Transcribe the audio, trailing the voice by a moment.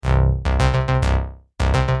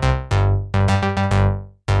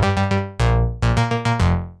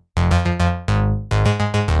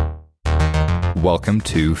Welcome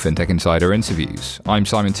to FinTech Insider Interviews. I'm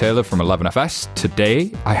Simon Taylor from 11FS.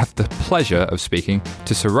 Today, I have the pleasure of speaking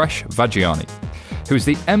to Suresh Vaghjiani, who is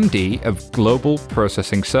the MD of Global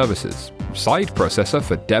Processing Services, side processor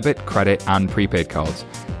for debit, credit, and prepaid cards,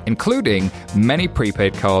 including many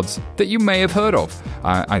prepaid cards that you may have heard of.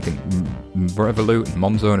 I think Revolut and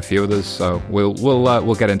Monzo and a few others. So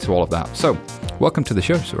we'll get into all of that. So, welcome to the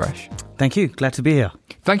show, Suresh. Thank you. Glad to be here.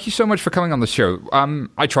 Thank you so much for coming on the show.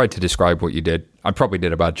 I tried to describe what you did. I probably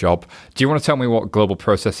did a bad job. Do you want to tell me what Global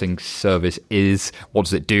Processing Service is? What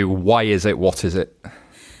does it do? Why is it? What is it?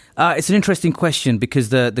 It's an interesting question because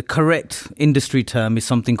the correct industry term is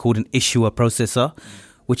something called an issuer processor,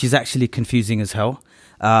 which is actually confusing as hell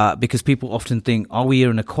because people often think, are we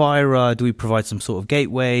an acquirer? Do we provide some sort of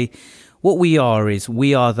gateway? What we are is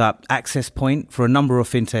we are that access point for a number of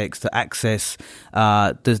fintechs to access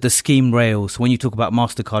the scheme rails when you talk about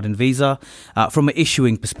MasterCard and Visa from an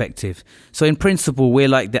issuing perspective. So in principle, we're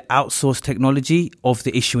like the outsourced technology of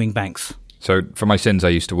the issuing banks. So for my sins, I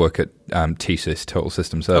used to work at TSYS, Total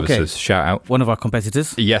System Services. Okay. Shout out. One of our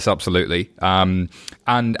competitors. Yes, absolutely. And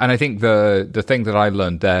I think the thing that I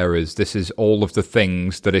learned there is this is all of the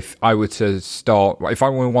things that if I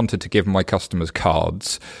wanted to give my customers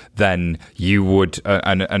cards, then you would,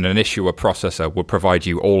 an issuer processor would provide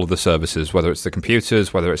you all of the services, whether it's the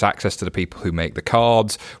computers, whether it's access to the people who make the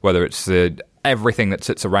cards, whether it's everything that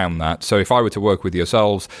sits around that. So if I were to work with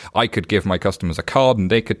yourselves, I could give my customers a card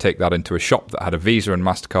and they could take that into a shop that had a Visa and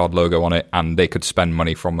MasterCard logo on it and they could spend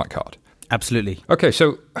money from that card. Absolutely. Okay,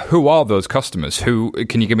 so who are those customers?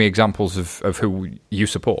 Can you give me examples of who you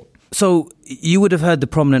support? So you would have heard the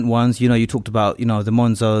prominent ones. You talked about, the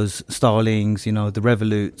Monzos, Starlings, the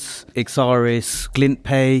Revoluts, Ixaris, Glint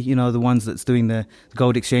Pay, the ones that's doing the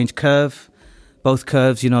gold exchange. Curve. Both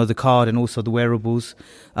Curves, the card and also the wearables.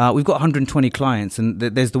 We've got 120 clients, and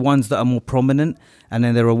there's the ones that are more prominent, and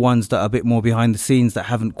then there are ones that are a bit more behind the scenes that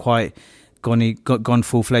haven't quite gone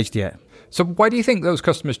full-fledged yet. So why do you think those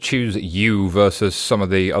customers choose you versus some of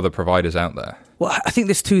the other providers out there? Well, I think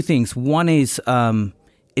there's two things. One is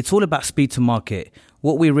it's all about speed to market.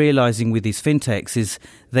 What we're realizing with these fintechs is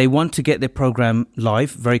they want to get their program live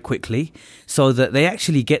very quickly so that they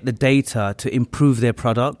actually get the data to improve their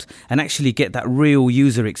product and actually get that real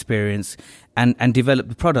user experience and develop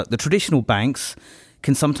the product. The traditional banks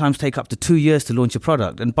can sometimes take up to 2 years to launch a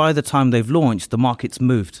product. And by the time they've launched, the market's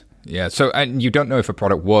moved. Yeah, and you don't know if a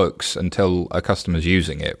product works until a customer's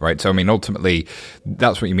using it, right? So, I mean, ultimately,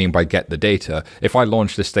 that's what you mean by get the data. If I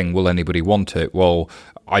launch this thing, will anybody want it? Well,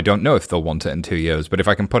 I don't know if they'll want it in 2 years, but if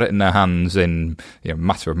I can put it in their hands in a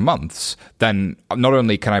matter of months, then not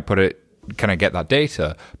only can I get that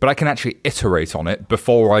data, but I can actually iterate on it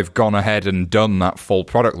before I've gone ahead and done that full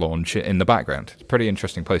product launch in the background. It's a pretty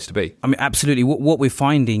interesting place to be. I mean, absolutely. What we're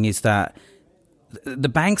finding is that the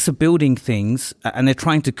banks are building things and they're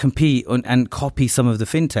trying to compete and copy some of the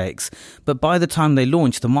fintechs. But by the time they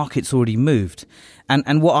launch, the market's already moved.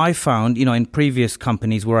 And what I found, in previous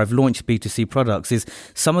companies where I've launched B2C products is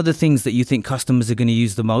some of the things that you think customers are going to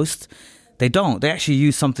use the most, they don't. They actually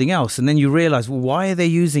use something else. And then you realize, well, why are they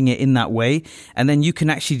using it in that way? And then you can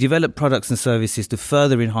actually develop products and services to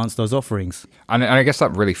further enhance those offerings. And I guess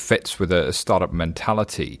that really fits with a startup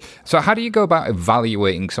mentality. So how do you go about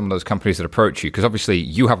evaluating some of those companies that approach you? Because obviously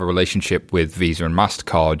you have a relationship with Visa and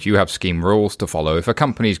MasterCard. You have scheme rules to follow. If a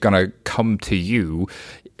company's going to come to you,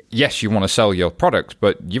 yes, you want to sell your product,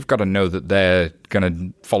 but you've got to know that they're going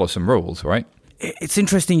to follow some rules, right? It's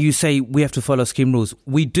interesting you say we have to follow scheme rules.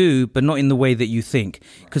 We do, but not in the way that you think.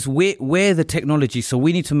 Because we're the technology, so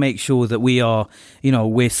we need to make sure that we are,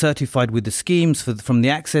 we're certified with the schemes from the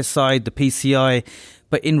access side, the PCI.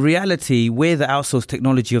 But in reality, we're the outsourced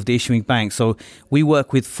technology of the issuing bank. So we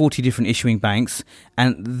work with 40 different issuing banks,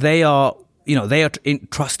 and they are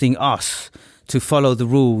trusting us to follow the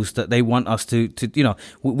rules that they want us to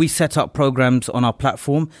we set up programs on our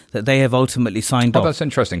platform that they have ultimately signed off. Oh, that's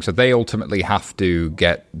interesting. So they ultimately have to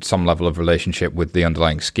get some level of relationship with the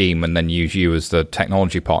underlying scheme and then use you as the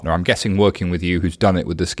technology partner. I'm guessing working with you who's done it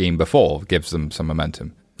with the scheme before gives them some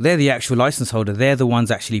momentum. They're the actual license holder. They're the ones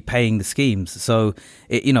actually paying the schemes. So,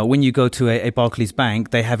 when you go to a Barclays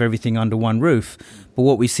bank, they have everything under one roof. But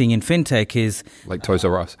what we're seeing in fintech is... like Toys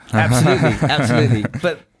R Us. Absolutely.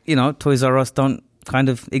 But Toys R Us don't kind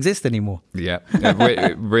of exist anymore. Yeah,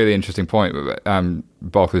 really interesting point.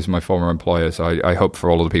 Barclays is my former employer, so I hope for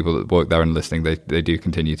all of the people that work there and listening, they do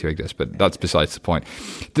continue to exist, but that's besides the point.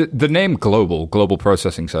 The name Global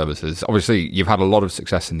Processing Services, obviously you've had a lot of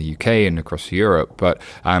success in the UK and across Europe, but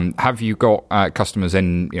have you got customers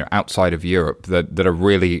in outside of Europe that are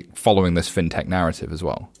really following this fintech narrative as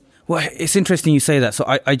well? Well, it's interesting you say that. So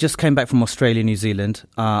I just came back from Australia, New Zealand.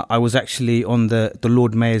 I was actually on the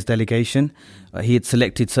Lord Mayor's delegation. He had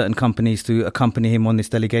selected certain companies to accompany him on this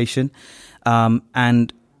delegation.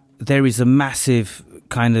 And there is a massive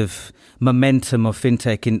kind of momentum of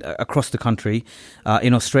fintech across the country,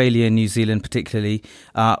 in Australia and New Zealand particularly.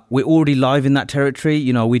 We're already live in that territory.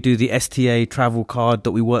 You know, we do the STA travel card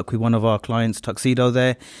that we work with one of our clients, Tuxedo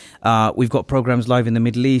there. We've got programs live in the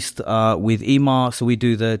Middle East with EMA, so we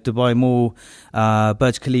do the Dubai Mall,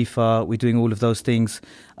 Burj Khalifa, we're doing all of those things.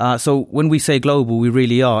 So when we say global, we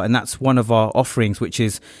really are, and that's one of our offerings, which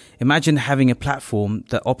is imagine having a platform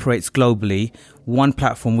that operates globally, one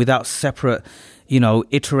platform without separate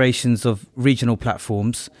iterations of regional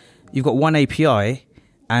platforms. You've got one API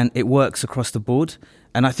and it works across the board.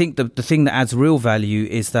 And I think the thing that adds real value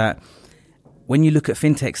is that when you look at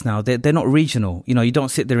fintechs now, they're not regional. You don't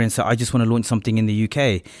sit there and say, I just want to launch something in the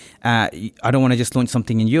UK. I don't want to just launch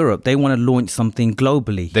something in Europe. They want to launch something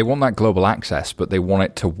globally. They want that global access, but they want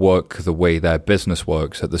it to work the way their business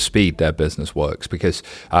works, at the speed their business works. Because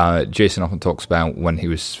Jason often talks about when he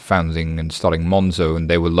was founding and starting Monzo, and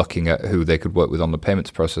they were looking at who they could work with on the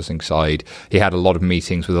payments processing side. He had a lot of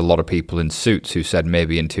meetings with a lot of people in suits who said,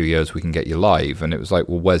 maybe in 2 years we can get you live. And it was like,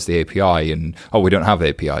 well, where's the API? And, we don't have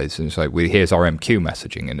APIs. And it's like, here's our MQ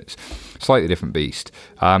messaging, and it's a slightly different beast.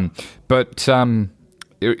 But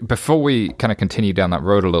before we kind of continue down that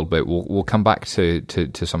road a little bit, we'll come back to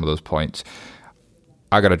some of those points.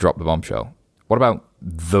 I got to drop the bombshell. What about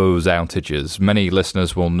those outages? Many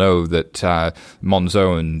listeners will know that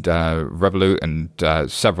Monzo and Revolut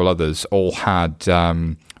and several others all had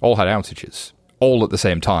outages all at the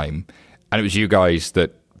same time, and it was you guys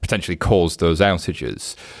that potentially caused those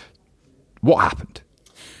outages. What happened?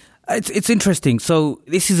 It's interesting. So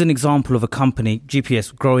this is an example of a company,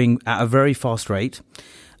 GPS, growing at a very fast rate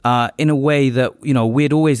in a way that, we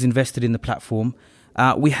had always invested in the platform.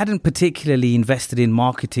 We hadn't particularly invested in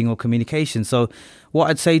marketing or communication. So what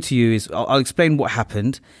I'd say to you is I'll explain what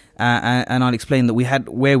happened and I'll explain that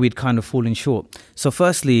where we'd kind of fallen short. So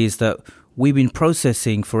firstly is that we've been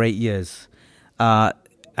processing for 8 years.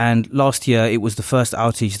 And last year, it was the first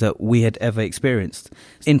outage that we had ever experienced.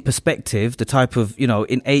 In perspective, the type of,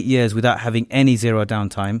 in 8 years without having any zero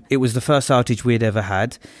downtime, it was the first outage we had ever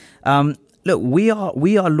had. Look, we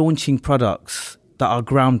are launching products that are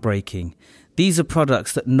groundbreaking. These are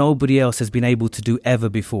products that nobody else has been able to do ever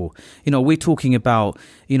before. We're talking about,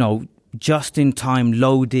 just-in-time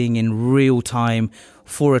loading in real time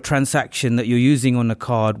for a transaction that you're using on the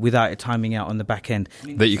card without it timing out on the back end.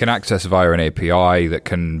 That you can access via an API that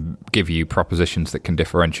can give you propositions that can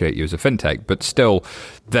differentiate you as a fintech, but still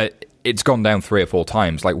that it's gone down 3 or 4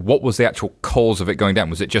 times. Like, what was the actual cause of it going down?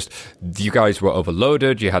 Was it just you guys were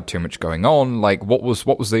overloaded, you had too much going on? Like, what was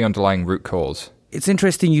the underlying root cause? It's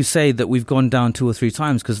interesting you say that we've gone down 2 or 3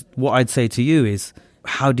 times, because what I'd say to you is,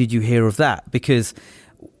 how did you hear of that? Because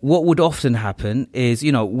what would often happen is,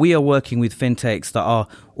 we are working with fintechs that are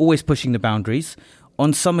always pushing the boundaries.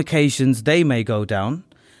 On some occasions, they may go down.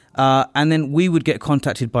 And then we would get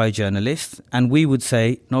contacted by a journalist and we would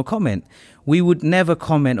say, no comment. We would never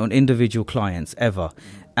comment on individual clients, ever.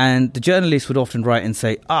 And the journalist would often write and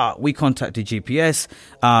say, we contacted GPS.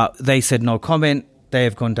 They said no comment. They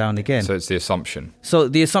have gone down again. So it's the assumption. So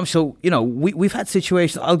we've had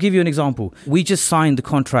situations. I'll give you an example. We just signed the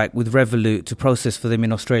contract with Revolut to process for them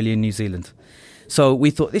in Australia and New Zealand. So we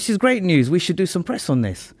thought, this is great news. We should do some press on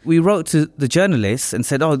this. We wrote to the journalists and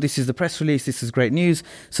said, this is the press release. This is great news.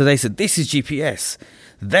 So they said, this is GPS.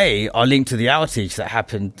 They are linked to the outage that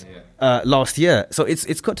happened last year. So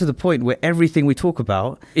it's got to the point where everything we talk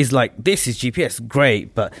about is like, this is GPS.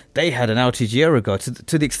 Great. But they had an outage a year ago,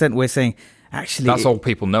 to the extent we're saying, actually, that's all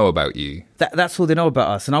people know about you. That's all they know about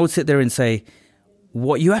us. And I would sit there and say,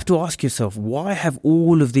 what you have to ask yourself, why have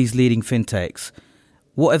all of these leading fintechs,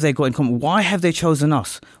 what have they got in common? Why have they chosen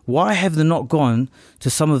us? Why have they not gone to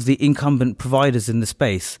some of the incumbent providers in the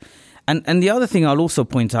space? And the other thing I'll also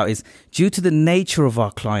point out is, due to the nature of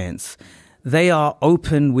our clients, they are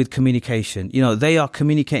open with communication. They are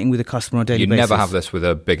communicating with the customer on a daily basis. You never have this with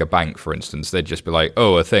a bigger bank, for instance. They'd just be like,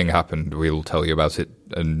 a thing happened, we'll tell you about it,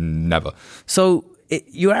 and never. So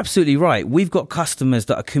you're absolutely right. We've got customers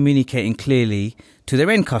that are communicating clearly to their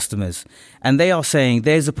end customers, and they are saying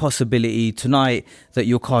there's a possibility tonight that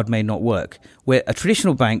your card may not work, where a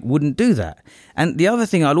traditional bank wouldn't do that. And the other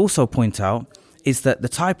thing I'll also point out is that the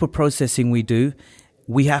type of processing we do,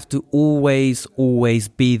 we have to always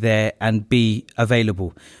be there and be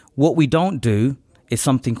available. What we don't do is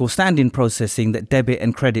something called stand-in processing that debit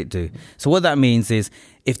and credit do. So what that means is,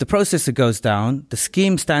 if the processor goes down, the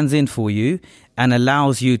scheme stands in for you and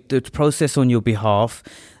allows you to process on your behalf.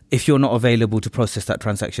 if you're not available to process that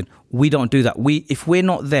transaction. We don't do that. If we're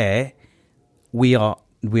not there, we are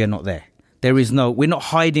not there. We're not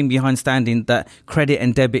hiding behind standing that credit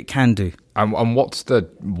and debit can do. And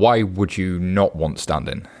why would you not want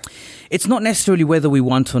standing? It's not necessarily whether we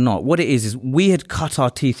want or not. What it is we had cut our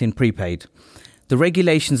teeth in prepaid. The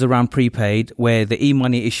regulations around prepaid, where the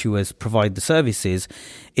e-money issuers provide the services,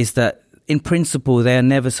 is that in principle, they're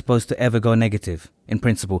never supposed to ever go negative. In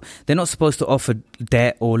principle, they're not supposed to offer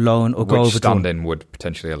debt or loan or go overdrawn. Which standing would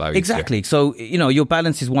potentially allow you exactly. So, your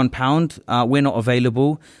balance is £1. We're not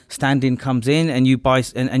available. Standing comes in and you buy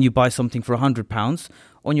something for £100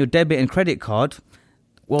 on your debit and credit card.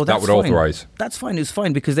 Well, that's that would fine. authorise. That's fine. It's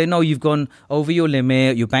fine because they know you've gone over your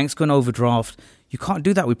limit. Your bank's gone overdraft. You can't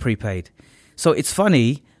do that with prepaid. So it's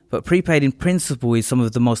funny, but prepaid in principle is some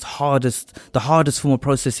of the hardest form of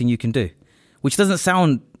processing you can do, which doesn't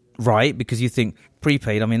sound right because you think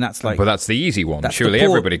prepaid. I mean, that's like... But that's the easy one. Surely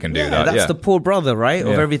everybody can do that. That's the poor brother, right,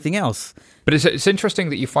 of everything else. But it's interesting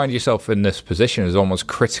that you find yourself in this position as almost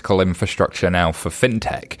critical infrastructure now for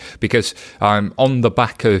fintech, because on the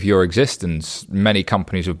back of your existence, many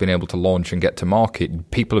companies have been able to launch and get to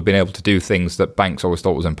market. People have been able to do things that banks always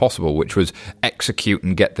thought was impossible, which was execute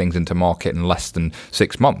and get things into market in less than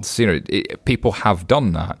 6 months. People have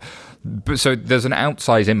done that. So there's an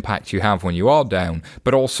outsized impact you have when you are down,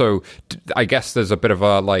 but also I guess there's a bit of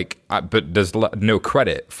but there's no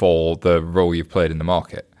credit for the role you've played in the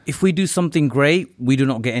market. If we do something great, we do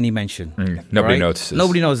not get any mention. Nobody notices.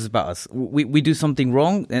 Nobody knows about us. We do something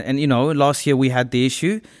wrong. And, last year we had the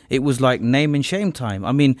issue. It was like name and shame time.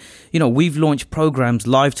 I mean, we've launched programs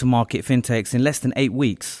live to market fintechs in less than 8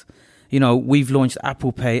 weeks. We've launched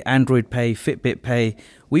Apple Pay, Android Pay, Fitbit Pay.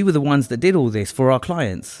 We were the ones that did all this for our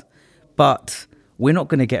clients. But we're not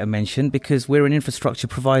going to get a mention because we're an infrastructure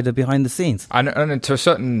provider behind the scenes. And to a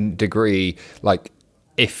certain degree,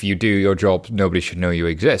 if you do your job, nobody should know you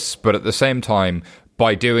exist. But at the same time,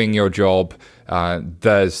 by doing your job,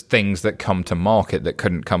 there's things that come to market that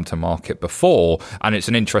couldn't come to market before. And it's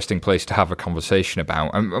an interesting place to have a conversation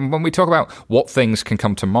about. And when we talk about what things can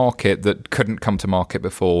come to market that couldn't come to market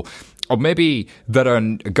before, or maybe that are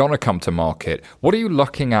going to come to market, what are you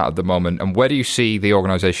looking at the moment, and where do you see the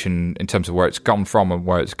organisation in terms of where it's gone from and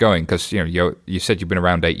where it's going? Because you said you've been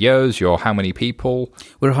around 8 years. You're how many people?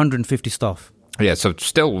 We're 150 staff. Yeah, so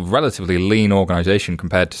still relatively lean organisation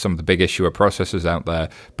compared to some of the big issuer processors out there,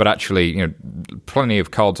 but actually, plenty of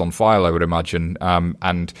cards on file, I would imagine,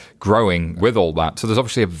 and growing with all that. So there's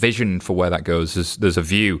obviously a vision for where that goes. There's a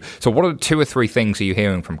view. So what are the 2 or 3 things are you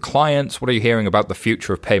hearing from clients? What are you hearing about the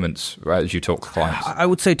future of payments as you talk to clients? I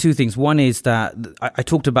would say 2 things. One is that I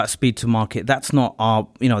talked about speed to market. That's not our,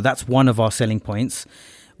 that's one of our selling points.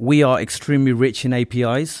 We are extremely rich in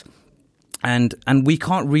APIs. And we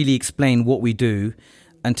can't really explain what we do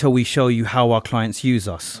until we show you how our clients use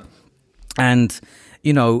us. And,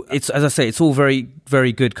 it's, as I say, it's all very,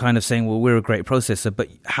 very good kind of saying, well, we're a great processor, but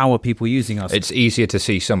how are people using us? It's easier to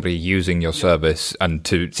see somebody using your service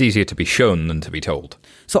it's easier to be shown than to be told.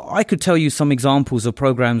 So I could tell you some examples of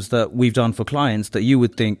programs that we've done for clients that you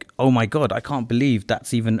would think, oh my God, I can't believe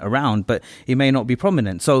that's even around, but it may not be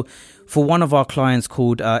prominent. So for one of our clients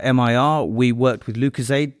called MIR, we worked with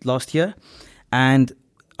Lucozade last year. And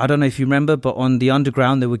I don't know if you remember, but on the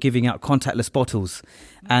underground, they were giving out contactless bottles.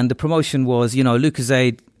 And the promotion was,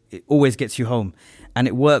 Lucozade, it always gets you home. And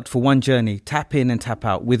it worked for one journey, tap in and tap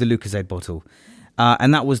out with a Lucozade bottle.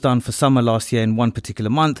 And that was done for summer last year in one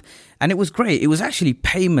particular month. And it was great. It was actually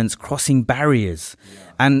payments crossing barriers. Yeah.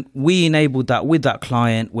 And we enabled that with that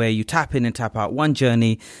client where you tap in and tap out one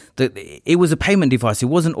journey. That it was a payment device. It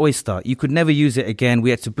wasn't Oyster. You could never use it again.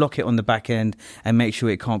 We had to block it on the back end and make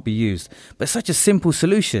sure it can't be used. But such a simple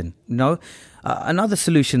solution, Another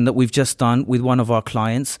solution that we've just done with one of our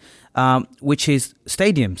clients, which is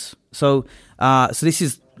stadiums. So this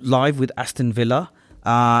is live with Aston Villa.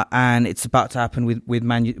 And it's about to happen with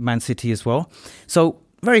Man City as well. So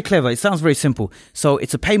very clever. It sounds very simple. So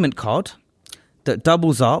it's a payment card that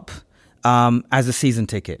doubles up as a season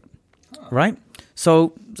ticket, right?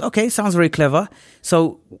 So, okay, sounds very clever.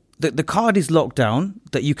 So the card is locked down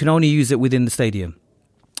that you can only use it within the stadium.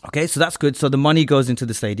 Okay, so that's good. So the money goes into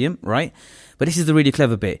the stadium, right? But this is the really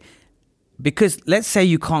clever bit. Because let's say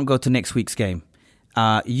you can't go to next week's game.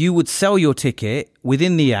 You would sell your ticket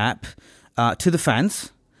within the app to the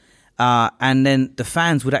fans, and then the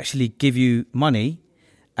fans would actually give you money,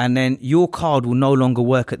 and then your card will no longer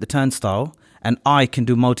work at the turnstile, and I can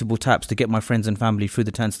do multiple taps to get my friends and family through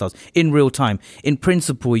the turnstiles in real time. In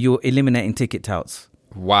principle, you're eliminating ticket touts.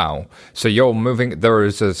 Wow. So you're moving, there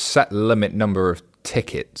is a set limit number of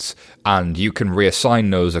tickets, and you can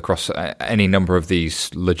reassign those across any number of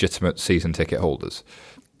these legitimate season ticket holders.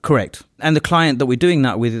 Correct. And the client that we're doing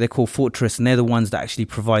that with, they're called Fortress, and they're the ones that actually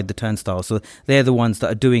provide the turnstiles. So they're the ones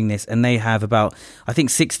that are doing this, and they have about, I think,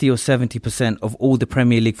 60 or 70% of all the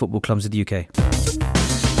Premier League football clubs in the UK.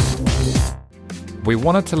 We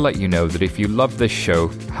wanted to let you know that if you love this show,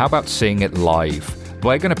 how about seeing it live?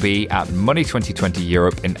 We're going to be at Money 2020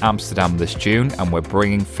 Europe in Amsterdam this June, and we're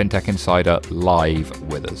bringing FinTech Insider live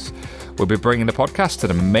with us. We'll be bringing the podcast to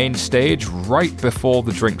the main stage right before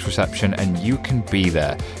the drinks reception, and you can be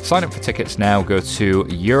there. Sign up for tickets now. Go to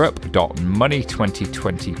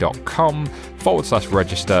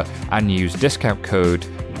europe.money2020.com/register and use discount code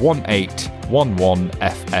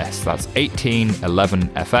 1811FS. That's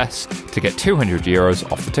 1811FS to get €200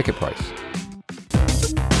 off the ticket price.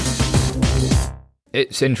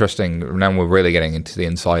 It's interesting, now we're really getting into the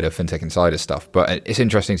FinTech Insider stuff, but it's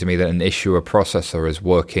interesting to me that an issuer processor is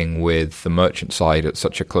working with the merchant side at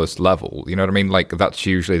such a close level. You know what I mean? Like, that's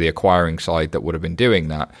usually the acquiring side that would have been doing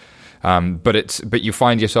that. But you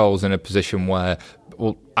find yourselves in a position where,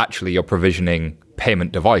 well, actually you're provisioning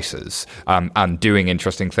payment devices and doing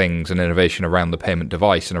interesting things and innovation around the payment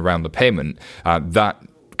device and around the payment that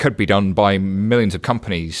could be done by millions of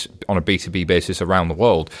companies on a B2B basis around the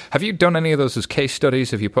world. Have you done any of those as case studies?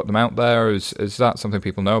 Have you put them out there? Is that something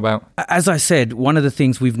people know about? As I said, one of the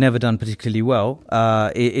things we've never done particularly well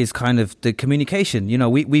is kind of the communication. You know,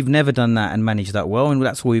 we've never done that and managed that well. And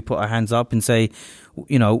that's why we put our hands up and say,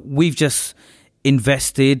 you know, we've just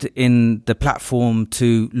invested in the platform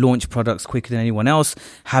to launch products quicker than anyone else,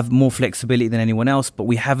 have more flexibility than anyone else, but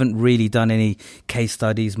we haven't really done any case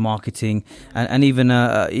studies, marketing, and even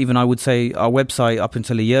I would say our website up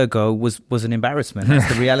until a year ago was an embarrassment.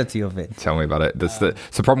 That's the reality of it. Tell me about it. It's the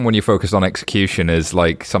problem when you focus on execution is,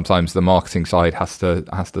 like, sometimes the marketing side has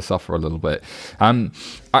to suffer a little bit. I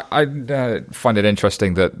find it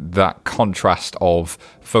interesting that contrast of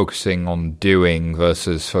focusing on doing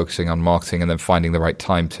versus focusing on marketing and then finding the right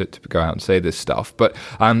time to go out and say this stuff. But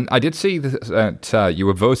I did see that you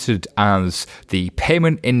were voted as the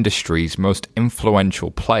payment industry's most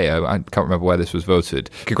influential player. I can't remember where this was voted.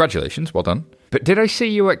 Congratulations, well done. But did I see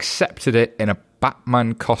you accepted it in a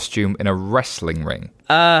Batman costume in a wrestling ring?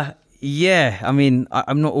 Yeah, I mean,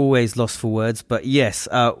 I'm not always lost for words, but yes.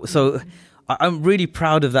 So I'm really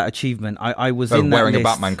proud of that achievement. I was in that wearing list. A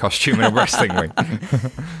Batman costume in a wrestling ring.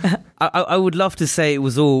 I would love to say it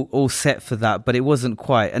was all set for that, but it wasn't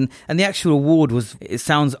quite. And the actual award it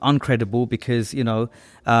sounds uncredible because, you know,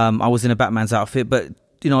 I was in a Batman's outfit, but,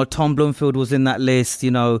 you know, Tom Bloomfield was in that list,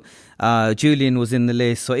 you know, Julian was in the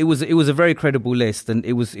list. So it was a very credible list, and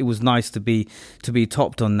it was nice to be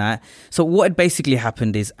topped on that. So what had basically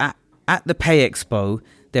happened is at the Pay Expo,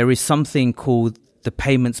 there is something called the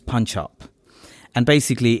Payments Punch Up. And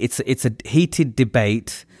basically, it's a heated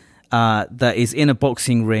debate that is in a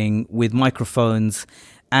boxing ring with microphones.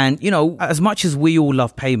 And, you know, as much as we all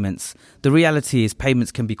love payments, the reality is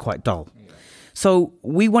payments can be quite dull. Yeah. So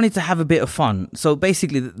we wanted to have a bit of fun. So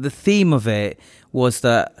basically, the theme of it was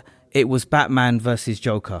that it was Batman versus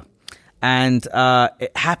Joker. And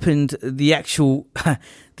it happened, the actual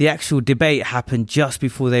debate happened just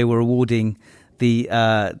before they were awarding the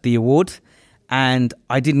award. And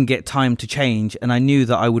I didn't get time to change, and I knew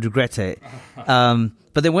that I would regret it.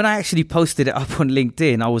 But then when I actually posted it up on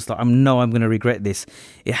LinkedIn, I was like, I'm going to regret this.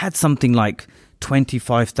 It had something like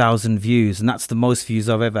 25,000 views, and that's the most views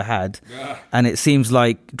I've ever had. Yeah. And it seems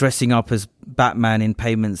like dressing up as Batman in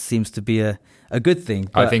payments seems to be a good thing.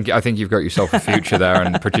 But I think you've got yourself a future there,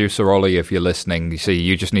 and producer Ollie, if you're listening,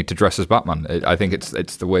 you just need to dress as Batman. I think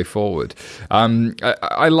it's the way forward.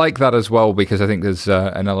 I like that as well, because I think there's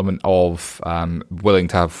an element of willing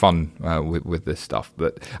to have fun with this stuff.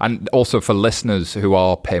 And also for listeners who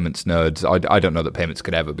are payments nerds, I don't know that payments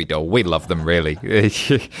could ever be dull. We love them, really.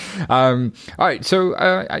 All right,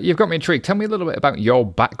 so you've got me intrigued. Tell me a little bit about your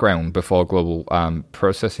background before Global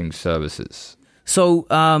Processing Services. So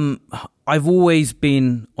I've always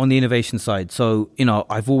been on the innovation side. So, you know,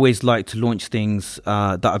 I've always liked to launch things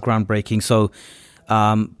that are groundbreaking. So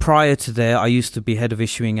prior to there, I used to be head of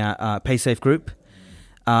issuing at PaySafe Group.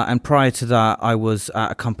 And prior to that, I was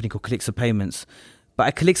at a company called Calixa Payments. But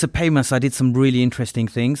at Calixa Payments, I did some really interesting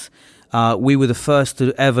things. We were the first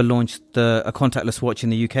to ever launch a contactless watch in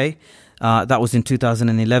the UK. That was in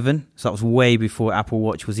 2011. So that was way before Apple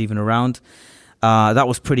Watch was even around. That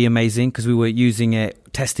was pretty amazing because we were using it,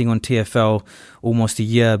 testing on TfL almost a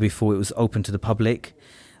year before it was open to the public.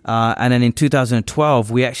 And then in 2012,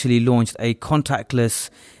 we actually launched a contactless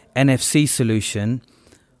NFC solution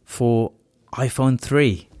for iPhone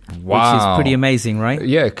 3. Wow. Which is pretty amazing, right?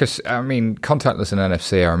 Yeah, because, I mean, contactless and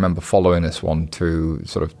NFC, I remember following this one through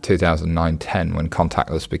sort of 2009-10 when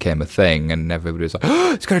contactless became a thing and everybody was like,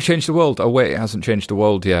 oh, it's going to change the world. Oh, wait, it hasn't changed the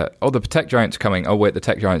world yet. Oh, the tech giants are coming. Oh, wait, the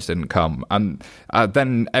tech giants didn't come. And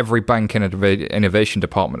then every bank and innovation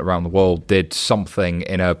department around the world did something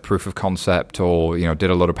in a proof of concept or, did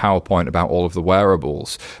a lot of PowerPoint about all of the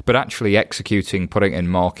wearables. But actually executing, putting it in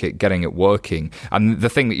market, getting it working. And the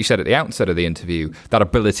thing that you said at the outset of the interview, that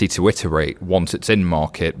ability to iterate once it's in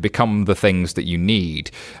market, become the things that you need,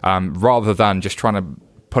 rather than just trying to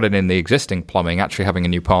put it in the existing plumbing. Actually having a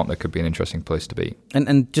new partner could be an interesting place to be.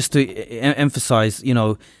 And just to emphasize,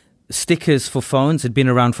 stickers for phones had been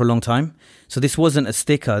around for a long time. So this wasn't a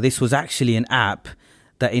sticker. This was actually an app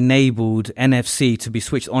that enabled NFC to be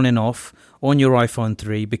switched on and off on your iPhone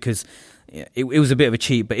 3 because it was a bit of a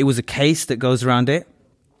cheat, but it was a case that goes around it.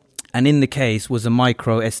 And in the case was a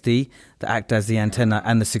micro SD that acted as the antenna,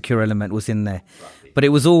 and the secure element was in there. But it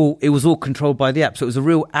was all controlled by the app. So it was a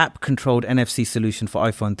real app-controlled NFC solution for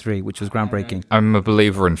iPhone 3, which was groundbreaking. I'm a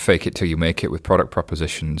believer in fake it till you make it with product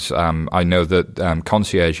propositions. I know that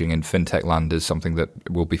concierging in fintech land is something that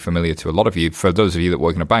will be familiar to a lot of you. For those of you that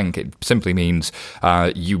work in a bank, it simply means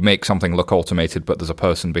you make something look automated, but there's a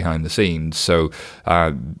person behind the scenes. So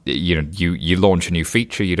you launch a new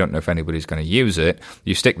feature, you don't know if anybody's going to use it.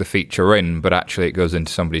 You stick the feature in, but actually it goes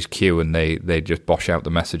into somebody's queue and they just bosh out the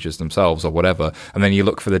messages themselves or whatever. And then you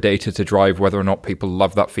look for the data to drive whether or not people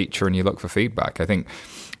love that feature, and you look for feedback. I think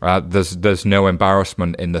there's no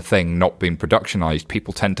embarrassment in the thing not being productionized.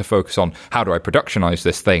 People tend to focus on how do I productionize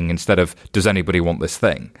this thing instead of does anybody want this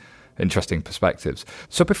thing. Interesting perspectives.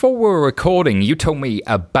 So before we were recording, you told me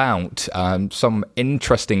about some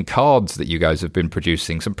interesting cards that you guys have been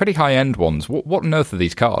producing, some pretty high-end ones. What on earth are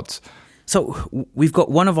these cards? So we've got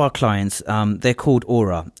one of our clients, they're called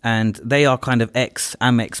Aura, and they are kind of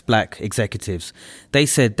ex-Amex Black executives. They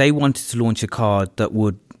said they wanted to launch a card that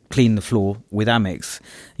would clean the floor with Amex.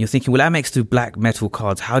 You're thinking, well, Amex do black metal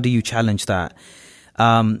cards. How do you challenge that?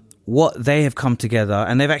 What they have come together,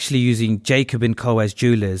 and they're actually using Jacob & Co. as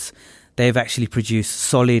jewelers. They've actually produced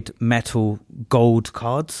solid metal gold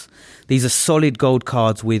cards. These are solid gold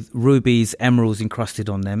cards with rubies, emeralds encrusted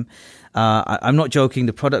on them. I'm not joking.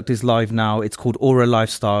 The product is live now. It's called Aura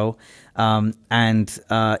Lifestyle. And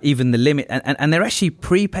even the limit, and they're actually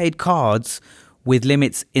prepaid cards with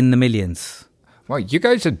limits in the millions. Well, you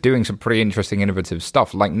guys are doing some pretty interesting, innovative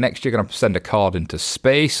stuff. Like next, you're going to send a card into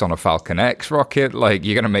space on a Falcon X rocket. Like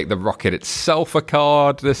you're going to make the rocket itself a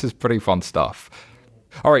card. This is pretty fun stuff.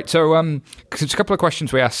 All right, so just a couple of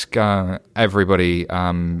questions we ask everybody,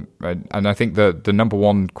 and I think the number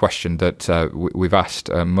one question that we've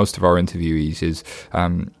asked most of our interviewees is,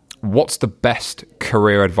 what's the best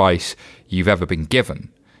career advice you've ever been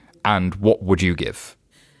given, and what would you give?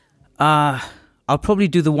 I'll probably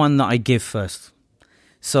do the one that I give first.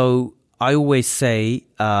 So I always say,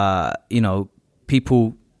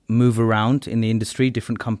 people move around in the industry,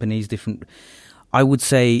 different companies, I would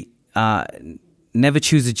say, never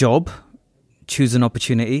choose a job, choose an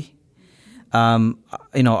opportunity.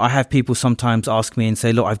 I have people sometimes ask me and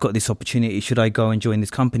say, look, I've got this opportunity. Should I go and join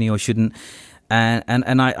this company or shouldn't?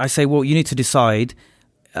 And I say, well, you need to decide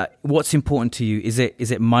what's important to you. Is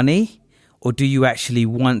it money, or do you actually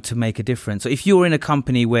want to make a difference? So if you're in a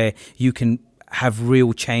company where you can have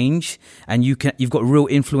real change and you've got real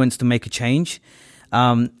influence to make a change,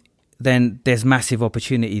 then there's massive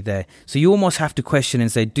opportunity there. So you almost have to question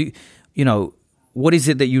and say, what is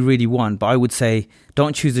it that you really want? But I would say,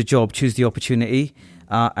 don't choose a job, choose the opportunity.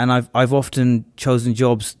 And I've often chosen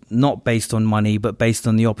jobs not based on money, but based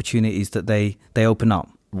on the opportunities that they open up.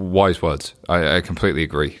 Wise words. I completely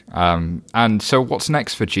agree. And so what's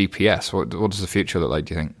next for GPS? What does the future look like,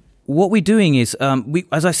 do you think? What we're doing is,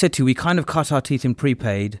 as I said to you, we kind of cut our teeth in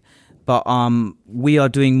prepaid, but we are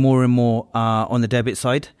doing more and more on the debit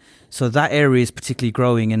side. So that area is particularly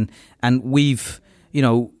growing. And we've,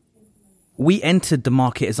 we entered the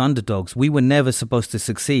market as underdogs. We were never supposed to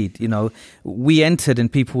succeed. We entered and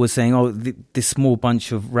people were saying, oh, this small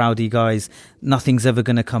bunch of rowdy guys, nothing's ever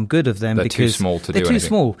going to come good of them. They're because too small to do anything. They're too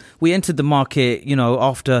small. We entered the market,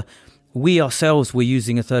 after we ourselves were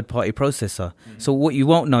using a third-party processor. Mm-hmm. So what you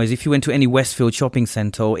won't know is if you went to any Westfield shopping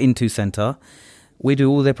centre or Into centre, we do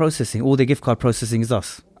all their processing. All their gift card processing is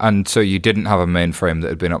us. And so you didn't have a mainframe that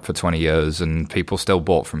had been up for 20 years and people still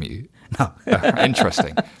bought from you? No.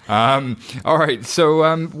 Interesting. All right.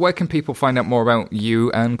 So where can people find out more about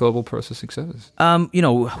you and Global Processing Service?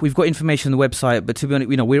 We've got information on the website, but to be honest,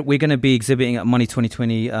 we're going to be exhibiting at Money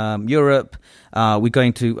 2020 Europe. We're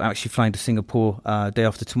going to actually flying to Singapore day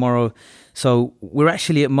after tomorrow. So we're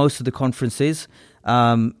actually at most of the conferences.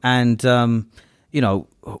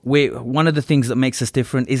 We're one of the things that makes us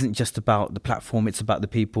different isn't just about the platform, it's about the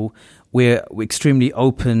people. We're extremely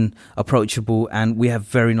open, approachable, and we have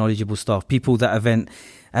very knowledgeable staff. People that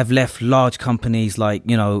have left large companies like,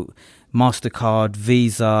 MasterCard,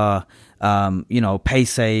 Visa,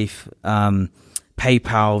 PaySafe,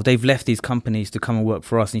 PayPal. They've left these companies to come and work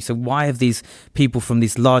for us. And you say, why have these people from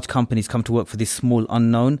these large companies come to work for this small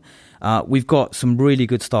unknown? We've got some really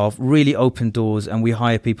good staff, really open doors, and we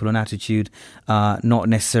hire people on attitude, not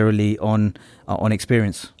necessarily on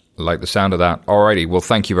experience. Like the sound of that. Alrighty. Well,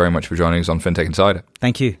 thank you very much for joining us on FinTech Insider.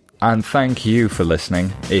 Thank you. And thank you for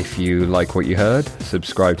listening. If you like what you heard,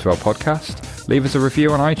 subscribe to our podcast. Leave us a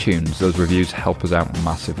review on iTunes. Those reviews help us out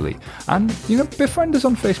massively. And, befriend us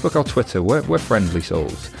on Facebook or Twitter. We're friendly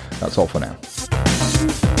souls. That's all for now.